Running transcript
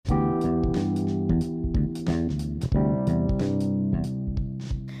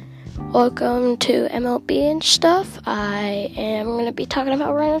Welcome to MLB and stuff. I am going to be talking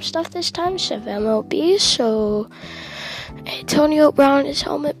about random stuff this time instead of MLB. So, Antonio Brown, his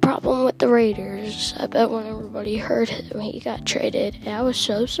helmet problem with the Raiders. I bet when everybody heard him, he got traded. That was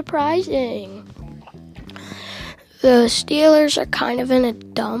so surprising. The Steelers are kind of in a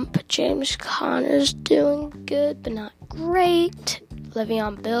dump. James Conner's doing good, but not great.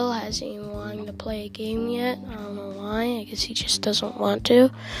 Le'Veon Bell hasn't even wanted to play a game yet. I don't know why. I guess he just doesn't want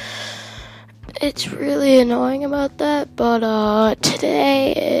to. It's really annoying about that, but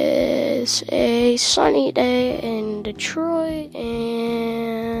today is a sunny day in Detroit,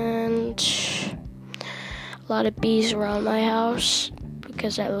 and a lot of bees around my house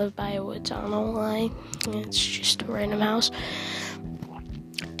because I live by a woods. I don't know why. It's just a random house.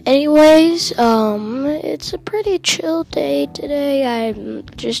 Anyways, it's a pretty chill day today. I'm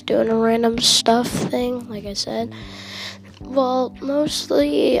just doing a random stuff thing, like I said. Well,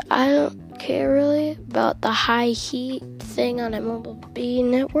 mostly, I don't care really about the high heat thing on MLB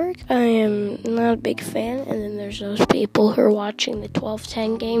Network. I am not a big fan, and then there's those people who are watching the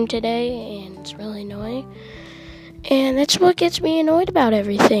 12-10 game today, and it's really annoying. And that's what gets me annoyed about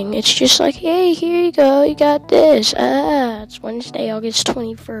everything. It's just like, hey, here you go, you got this. It's Wednesday, August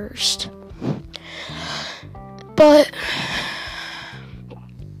 21st. But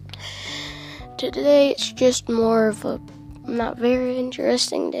today it's just more of a not very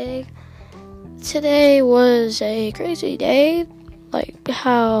interesting day. Today was a crazy day. Like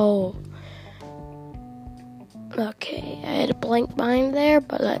how... Okay, I had a blank mind there,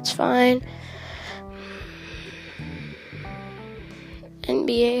 but that's fine.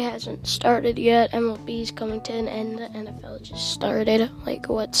 NBA hasn't started yet. MLB's coming to an end. The NFL just started. Like,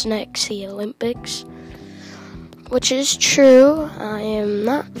 what's next? The Olympics? Which is true. I am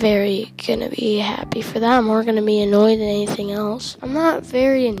not very gonna be happy for that. I'm more gonna be annoyed than anything else. I'm not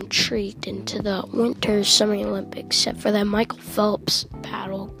very intrigued into the Winter Summer Olympics, except for that Michael Phelps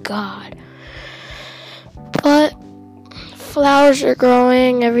battle. God. But flowers are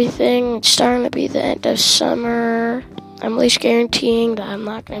growing. Everything. It's starting to be the end of summer. I'm at least guaranteeing that I'm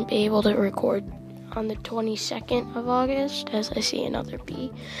not going to be able to record on the 22nd of August, as I see another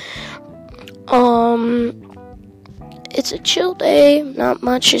bee. It's a chill day. Not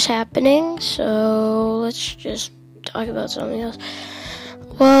much is happening, so let's just talk about something else.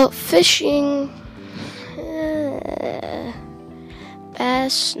 Well, fishing,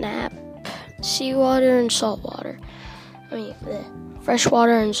 bass, snap, seawater, and saltwater.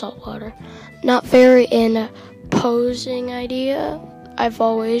 Freshwater and saltwater. Not very imposing idea. I've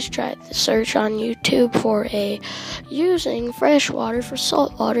always tried to search on YouTube for using freshwater for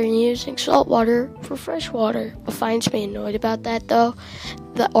saltwater and using saltwater for freshwater. What finds me annoyed about that though,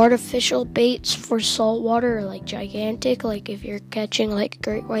 the artificial baits for saltwater are like gigantic, like if you're catching like a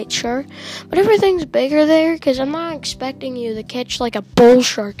great white shark, but everything's bigger there because I'm not expecting you to catch like a bull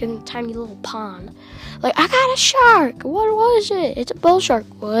shark in a tiny little pond. Like, I got a shark. What was it? It's a bull shark.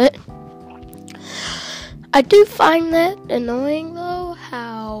 What? I do find that annoying, though,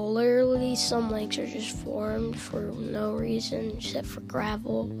 how literally some lakes are just formed for no reason except for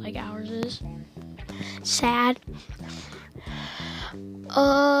gravel, like ours is. Sad.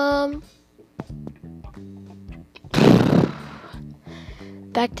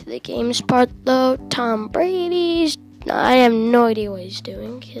 Back to the games part, though. Tom Brady's... I have no idea what he's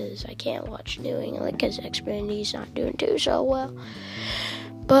doing, because I can't watch New England, because Xfinity's not doing too so well.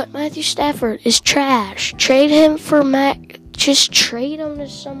 But Matthew Stafford is trash. Trade him for Mac. Just trade him to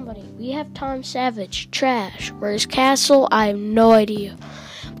somebody. We have Tom Savage. Trash. Where's Castle? I have no idea.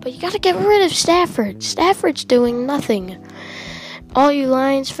 But you gotta get rid of Stafford. Stafford's doing nothing. All you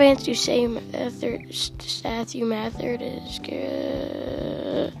Lions fans who say Matthew Stafford is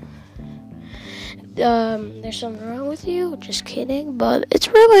good. There's something wrong with you. Just kidding. But it's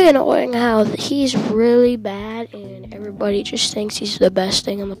really annoying how he's really bad and everybody just thinks he's the best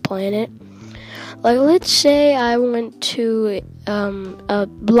thing on the planet. Like, let's say I went to a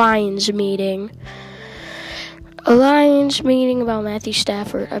Lions meeting. A Lions meeting about Matthew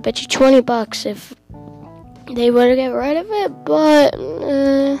Stafford. I bet you $20 if they would get rid of it, but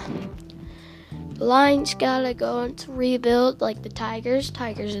Lions gotta go into rebuild like the Tigers.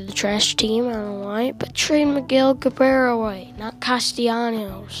 Tigers are the trash team, I don't know why. But trade Miguel Cabrera away, not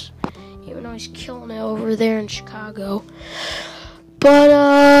Castellanos. Even though he's killing it over there in Chicago.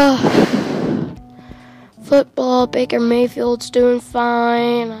 But, football, Baker Mayfield's doing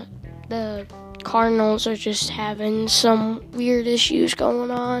fine. The Cardinals are just having some weird issues going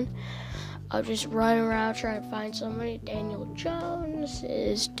on. I'll just run around trying to find somebody. Daniel Jones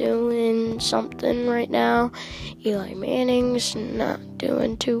is doing something right now. Eli Manning's not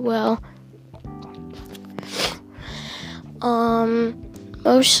doing too well.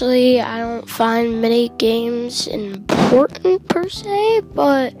 Mostly I don't find many games important per se,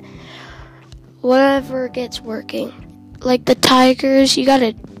 but whatever gets working. Like the Tigers,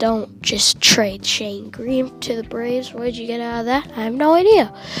 don't just trade Shane Green to the Braves. What did you get out of that? I have no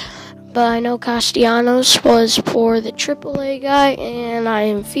idea. But I know Castellanos was for the AAA guy, and I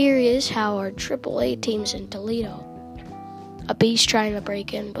am furious how our AAA team's in Toledo. A beast trying to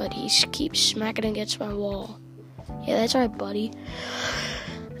break in, but he keeps smacking against my wall. Yeah, that's right, buddy.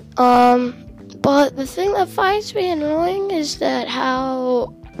 But the thing that finds me annoying is that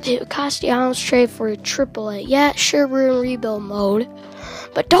how Castellanos trade for a AAA. Yeah, sure, we're in rebuild mode,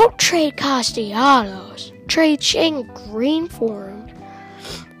 but don't trade Castellanos. Trade Shane Green for him.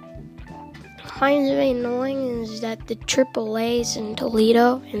 Finds me annoying is that the AAA's in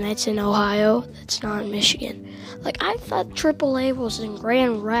Toledo, and that's in Ohio. That's not in Michigan. Like, I thought AAA was in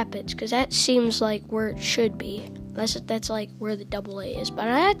Grand Rapids, because that seems like where it should be. That's like where the AA is, but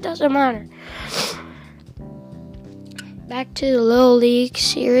that doesn't matter. Back to the Little League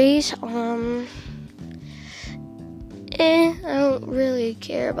series. I don't really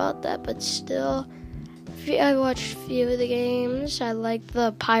care about that, but still, I watched a few of the games. I liked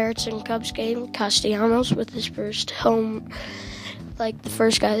the Pirates and Cubs game. Castellanos with his first home, like the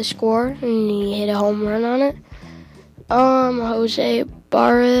first guy to score, and he hit a home run on it. Jose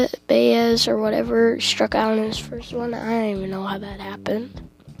Baez or whatever struck out in his first one. I don't even know how that happened.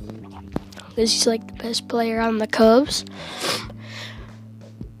 Because he's like the best player on the Cubs.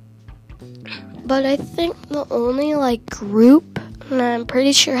 But I think the only group that I'm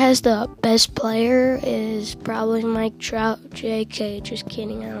pretty sure has the best player is probably Mike Trout. JK, just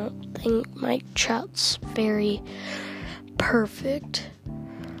kidding. I don't think Mike Trout's very perfect.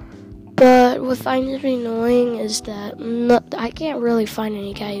 But what finds me annoying is that I can't really find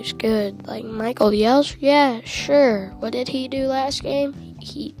any guy who's good. Like Michael Yells, yeah, sure. What did he do last game?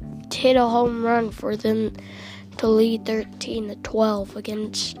 He hit a home run for them to lead 13-12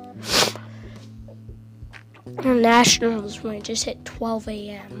 against the Nationals when it just hit 12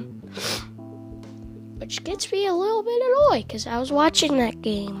 a.m. Which gets me a little bit annoyed because I was watching that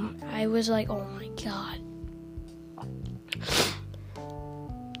game. I was like, oh my god.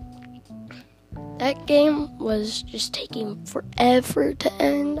 That game was just taking forever to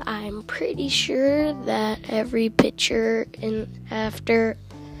end. I'm pretty sure that every pitcher after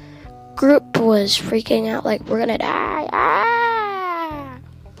group was freaking out like, we're gonna die.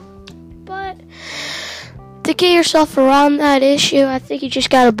 But to get yourself around that issue, I think you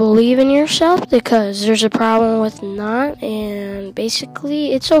just gotta believe in yourself, because there's a problem with not, and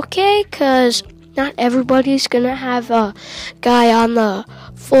basically it's okay, because not everybody's gonna have a guy on the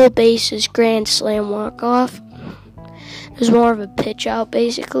full bases grand slam walk-off. There's more of a pitch out,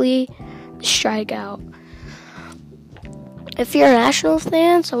 basically, strikeout. If you're a Nationals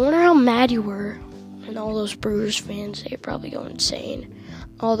fans, I wonder how mad you were. And all those Brewers fans, they probably go insane.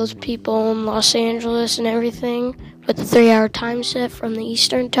 All those people in Los Angeles and everything with the 3-hour time set from the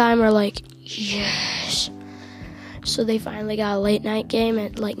Eastern time are like, yes. So they finally got a late night game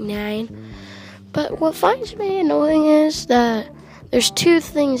at 9. But what finds me annoying is that there's two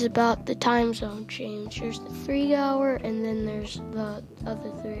things about the time zone change. There's the 3-hour, and then there's the other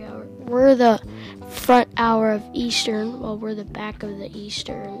 3-hour. We're the front hour of Eastern, while we're the back of the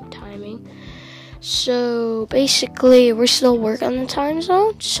Eastern timing. So basically, we're still working on the time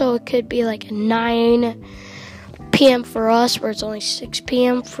zone. So it could be 9 p.m. for us, where it's only 6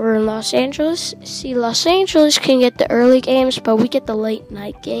 p.m. for Los Angeles. See, Los Angeles can get the early games, but we get the late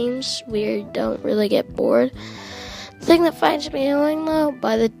night games. We don't really get bored. The thing that finds me annoying, though,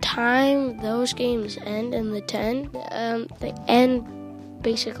 by the time those games end in the 10, they end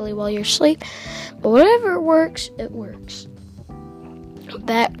basically while you're asleep. But whatever works, it works.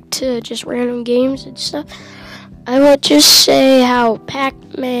 Back to just random games and stuff. I would just say how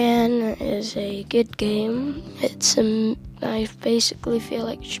Pac-Man is a good game. I basically feel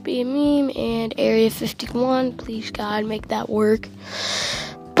like it should be a meme, and Area 51, please God, make that work.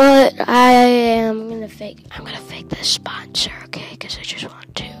 But I'm gonna fake this sponsor, okay? Because I just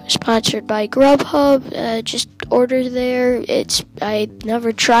want to. Sponsored by Grubhub. Just order there. I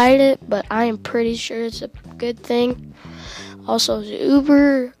never tried it, but I am pretty sure it's a good thing. Also,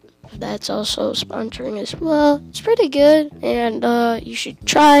 Uber. That's also sponsoring as well. It's pretty good, and you should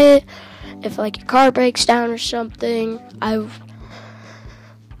try it if your car breaks down or something.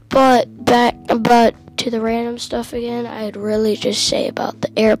 But to the random stuff again, I'd really just say about the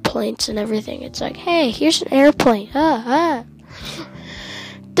airplanes and everything. It's like, hey, here's an airplane.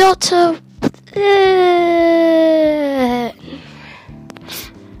 Delta.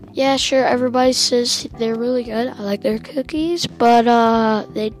 Yeah, sure, everybody says they're really good. I like their cookies, but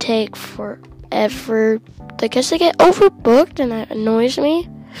they take forever. I guess they get overbooked, and that annoys me.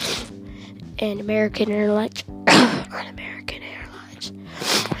 And American Airlines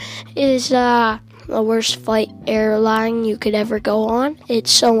is the worst flight airline you could ever go on.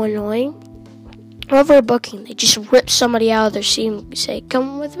 It's so annoying. Overbooking, they just rip somebody out of their seat and say,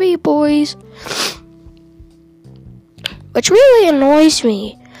 "Come with me, boys," which really annoys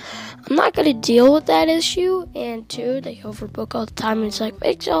me. I'm not going to deal with that issue. And two, they overbook all the time, and it's like,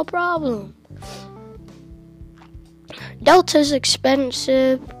 it's no problem. Delta's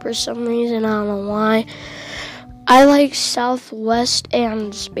expensive for some reason, I don't know why. I like Southwest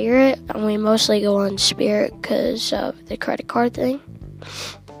and Spirit, and we mostly go on Spirit because of the credit card thing.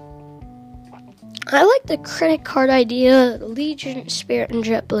 I like the credit card idea. Allegiant, Spirit, and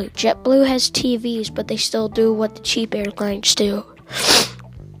JetBlue. JetBlue has TVs, but they still do what the cheap airlines do.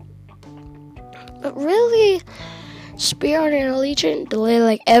 But really, Spirit and Allegiant delay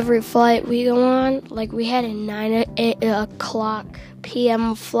like every flight we go on. Like we had a 9 o'clock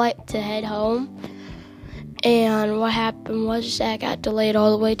p.m. flight to head home. And what happened was that got delayed all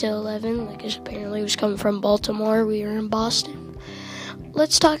the way to 11. Like it apparently was coming from Baltimore. We were in Boston.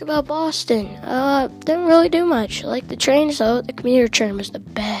 Let's talk about Boston. Didn't really do much. Like the trains though, the commuter train was the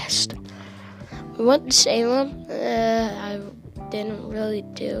best. We went to Salem. I didn't really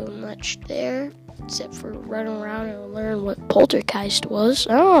do much there, except for run around and learn what poltergeist was.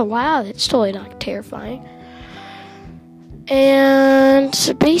 Oh, wow, that's totally not terrifying. And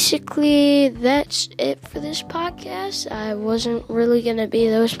so basically, that's it for this podcast. I wasn't really going to be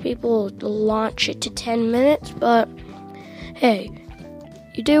those people to launch it to 10 minutes, but hey,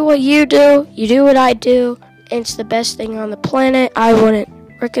 you do what you do what I do, and it's the best thing on the planet. I wouldn't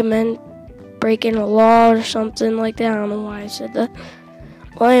recommend breaking a law or something like that. I don't know why I said that.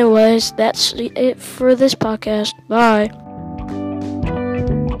 Well, anyways, that's it for this podcast. Bye.